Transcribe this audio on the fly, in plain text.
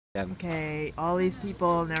Okay, all these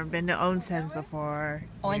people have never been to onsens before.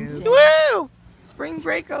 Onsen. Woo! Spring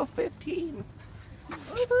break 15.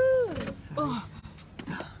 Woohoo! Oh.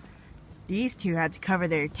 These two had to cover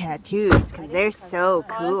their tattoos because they're so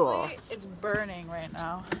cool. Honestly, it's burning right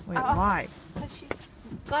now. Wait, why? Because she's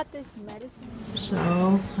got this medicine.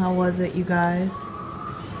 So, how was it, you guys?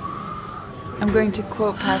 I'm going to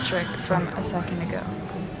quote Patrick from a second ago.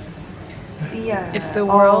 Yeah. If the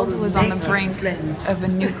world was on the brink of a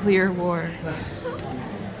nuclear war,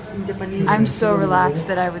 I'm so relaxed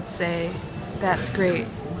that I would say, that's great,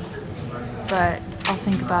 but I'll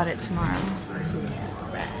think about it tomorrow.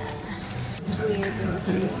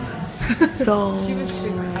 So, She was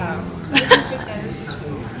freaking out.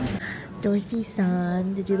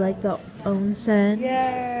 Dorothy-san, did you like the onsen?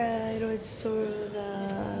 Yeah, it was so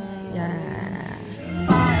nice. Yeah.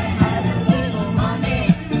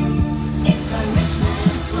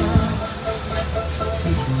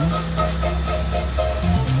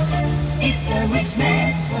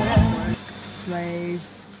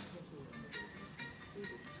 Slaves.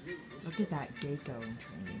 Look at that Geiko in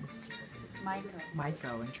training.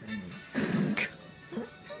 Maiko in training.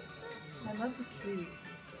 I love the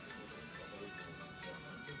sleeves.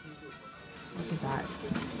 Look at that.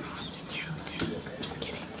 Just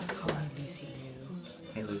kidding. Call me Lucy Lou.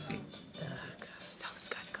 Hey Lucy. Tell this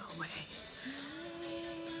guy to go away.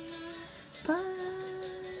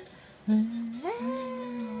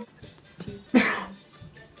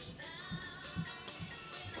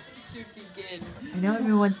 Should begin. I know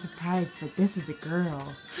everyone's surprised, but this is a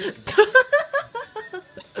girl.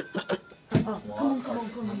 Come on. Oh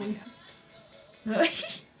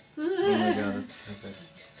my god, that's perfect.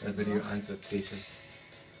 That video ends with facial.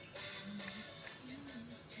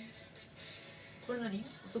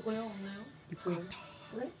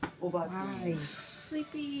 Why?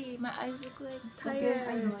 Sleepy. My eyes look like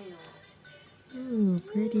tired. Ooh,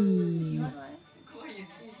 pretty.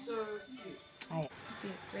 She's so cute. Hi. Be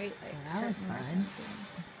a great That was fun.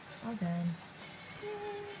 Well done.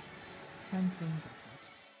 Fun thing.